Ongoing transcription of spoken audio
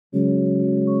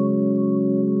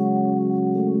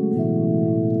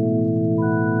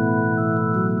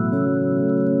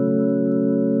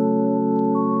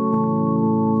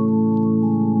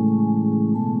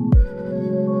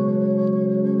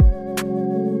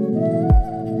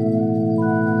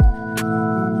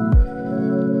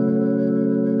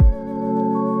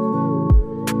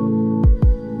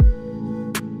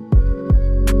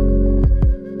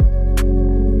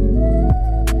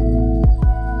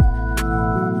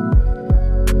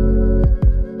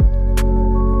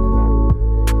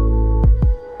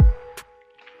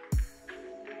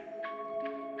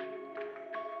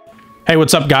Hey,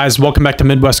 what's up guys? Welcome back to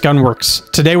Midwest Gunworks.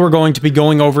 Today we're going to be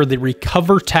going over the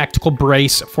Recover Tactical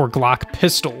Brace for Glock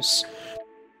pistols.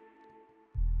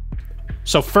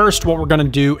 So first, what we're going to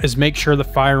do is make sure the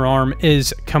firearm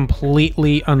is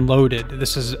completely unloaded.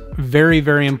 This is very,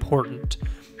 very important.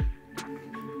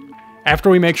 After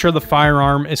we make sure the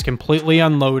firearm is completely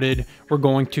unloaded, we're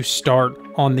going to start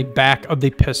on the back of the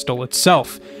pistol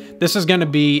itself. This is going to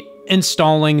be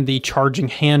installing the charging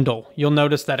handle. You'll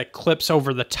notice that it clips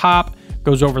over the top,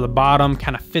 goes over the bottom,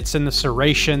 kind of fits in the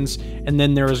serrations, and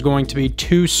then there is going to be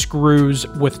 2 screws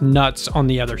with nuts on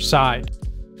the other side.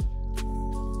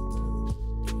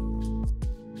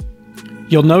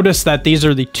 You'll notice that these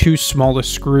are the 2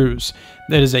 smallest screws.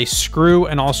 That is a screw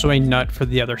and also a nut for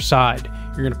the other side.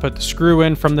 You're going to put the screw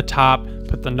in from the top,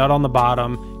 put the nut on the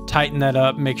bottom, tighten that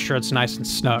up, make sure it's nice and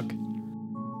snug.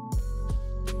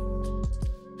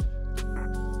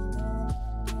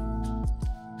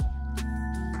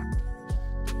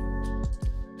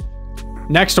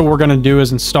 Next, what we're going to do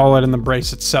is install it in the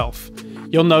brace itself.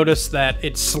 You'll notice that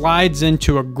it slides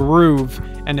into a groove,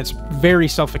 and it's very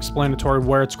self-explanatory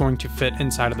where it's going to fit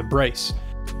inside of the brace.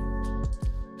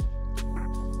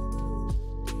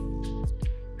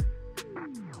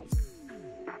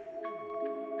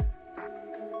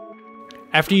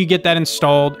 After you get that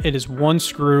installed, it is 1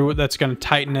 screw that's going to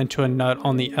tighten into a nut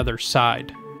on the other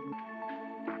side.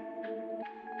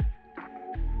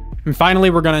 And finally,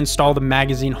 we're going to install the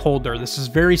magazine holder. This is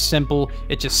very simple.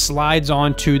 It just slides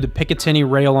onto the Picatinny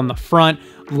rail on the front,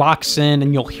 locks in,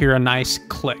 and you'll hear a nice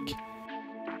click.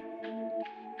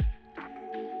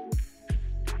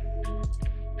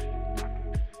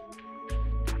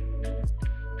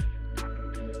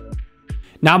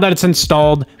 Now that it's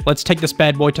installed, let's take this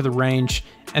bad boy to the range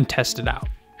and test it out.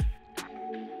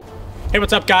 Hey,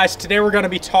 what's up guys? Today we're going to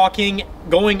be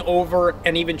going over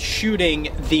and even shooting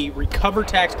the Recover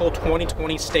Tactical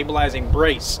 2020 stabilizing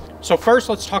brace. So first,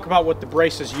 let's talk about what the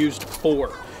brace is used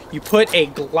for. You put a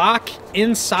Glock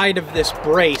inside of this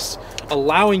brace,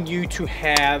 allowing you to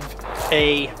have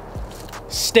a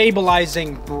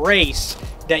stabilizing brace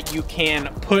that you can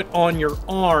put on your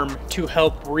arm to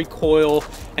help recoil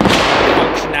and the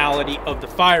functionality of the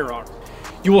firearm.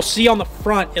 You will see on the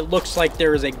front, it looks like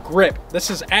there is a grip. This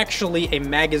is actually a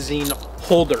magazine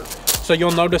holder. So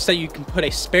you'll notice that you can put a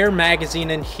spare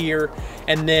magazine in here,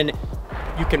 and then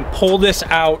you can pull this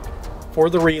out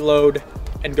for the reload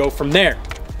and go from there.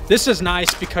 This is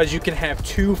nice because you can have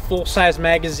 2 full-size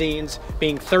magazines,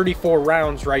 being 34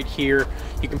 rounds right here.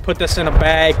 You can put this in a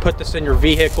bag, put this in your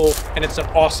vehicle, and it's an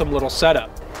awesome little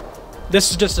setup. This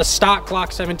is just a stock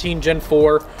Glock 17 Gen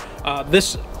 4.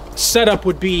 This setup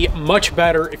would be much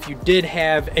better if you did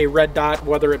have a red dot,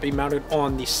 whether it be mounted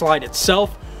on the slide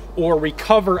itself, or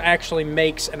Recover actually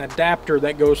makes an adapter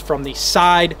that goes from the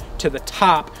side to the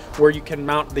top where you can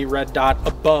mount the red dot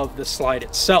above the slide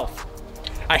itself.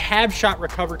 I have shot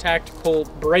Recover Tactical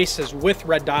braces with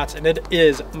red dots, and it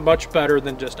is much better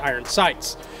than just iron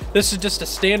sights. This is just a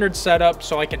standard setup,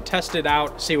 so I can test it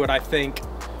out, see what I think.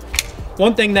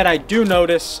 One thing that I do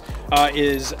notice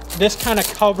is this kind of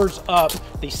covers up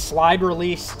the slide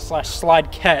release /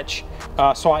 slide catch.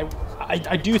 So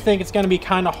I do think it's going to be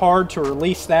kind of hard to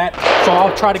release that. So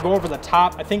I'll try to go over the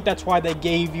top. I think that's why they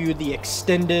gave you the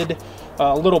extended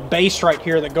little base right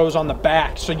here that goes on the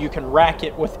back, so you can rack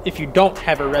it with, if you don't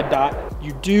have a red dot.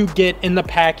 You do get in the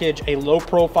package a low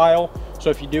profile. So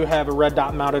if you do have a red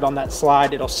dot mounted on that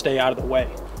slide, it'll stay out of the way.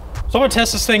 So I'm gonna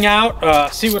test this thing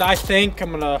out, see what I think.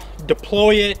 I'm gonna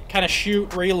deploy it, kind of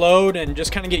shoot, reload, and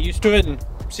just kind of get used to it and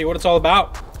see what it's all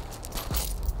about.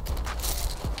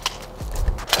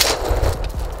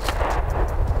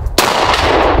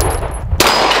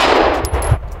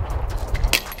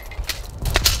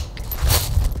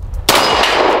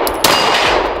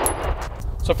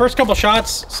 So first couple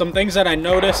shots, some things that I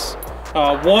notice.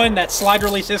 One, that slide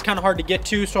release is kind of hard to get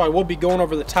to, so I will be going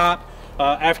over the top.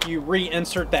 After you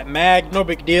reinsert that mag, no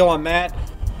big deal on that.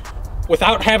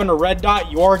 Without having a red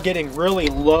dot, you are getting really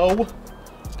low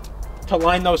to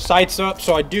line those sights up,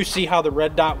 so I do see how the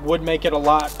red dot would make it a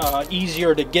lot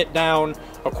easier to get down,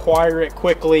 acquire it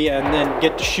quickly, and then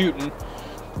get to shooting.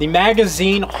 The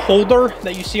magazine holder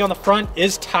that you see on the front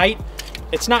is tight.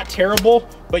 It's not terrible,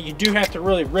 but you do have to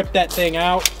really rip that thing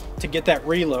out to get that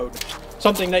reload.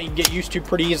 Something that you get used to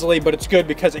pretty easily, but it's good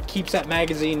because it keeps that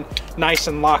magazine nice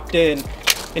and locked in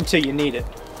until you need it.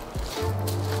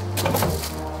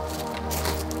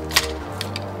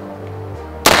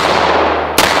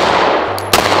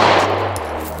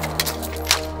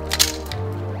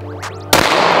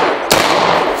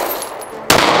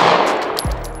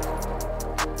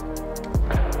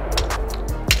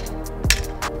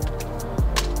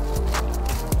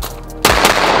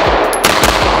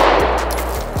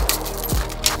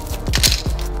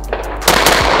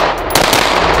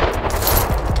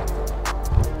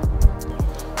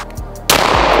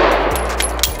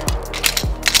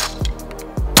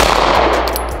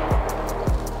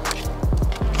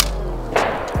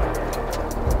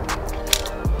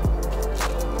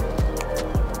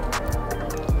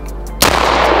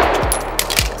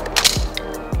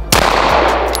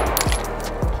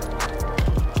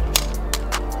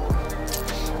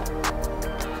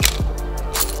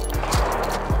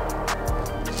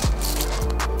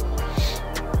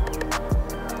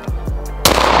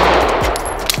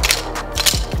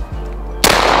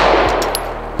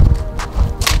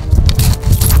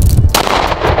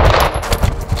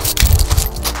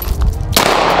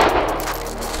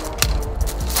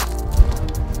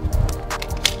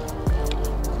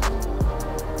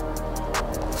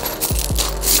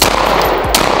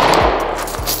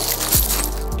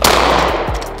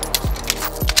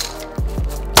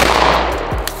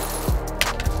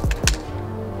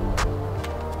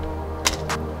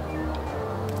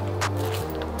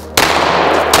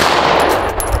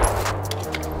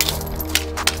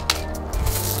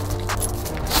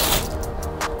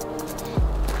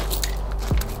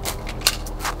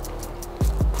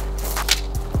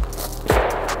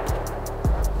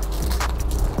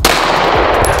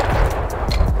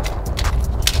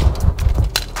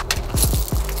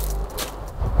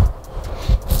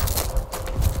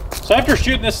 So after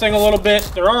shooting this thing a little bit,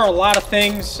 there are a lot of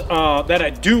things that I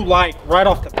do like right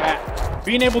off the bat.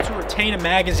 Being able to retain a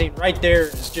magazine right there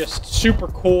is just super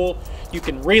cool. You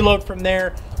can reload from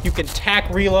there. You can tack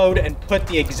reload and put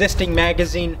the existing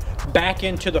magazine back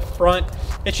into the front.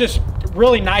 It's just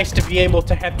really nice to be able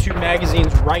to have two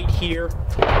magazines right here.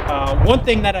 One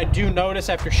thing that I do notice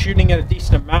after shooting at a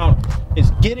decent amount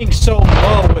is getting so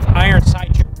low with iron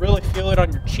sights, you really feel it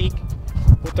on your cheek.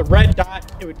 With the red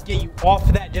dot, it would get you off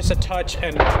of that just a touch,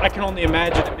 and I can only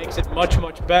imagine it makes it much,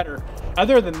 much better.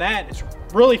 Other than that, it's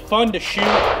really fun to shoot.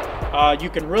 You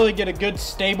can really get a good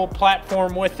stable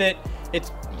platform with it.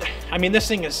 I mean, this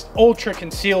thing is ultra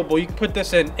concealable. You can put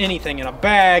this in anything, in a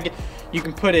bag. You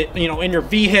can put it, in your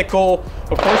vehicle.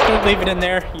 Of course, don't leave it in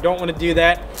there. You don't want to do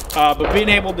that. But being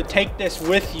able to take this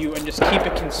with you and just keep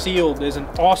it concealed is an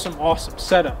awesome, awesome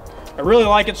setup. I really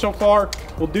like it so far.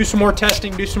 We'll do some more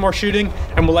testing, do some more shooting,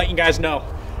 and we'll let you guys know.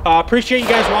 Appreciate you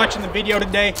guys watching the video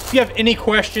today. If you have any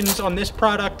questions on this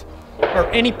product or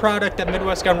any product that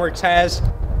Midwest Gunworks has,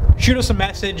 shoot us a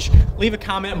message, leave a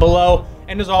comment below,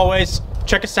 and as always,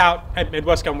 check us out at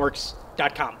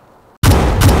midwestgunworks.com.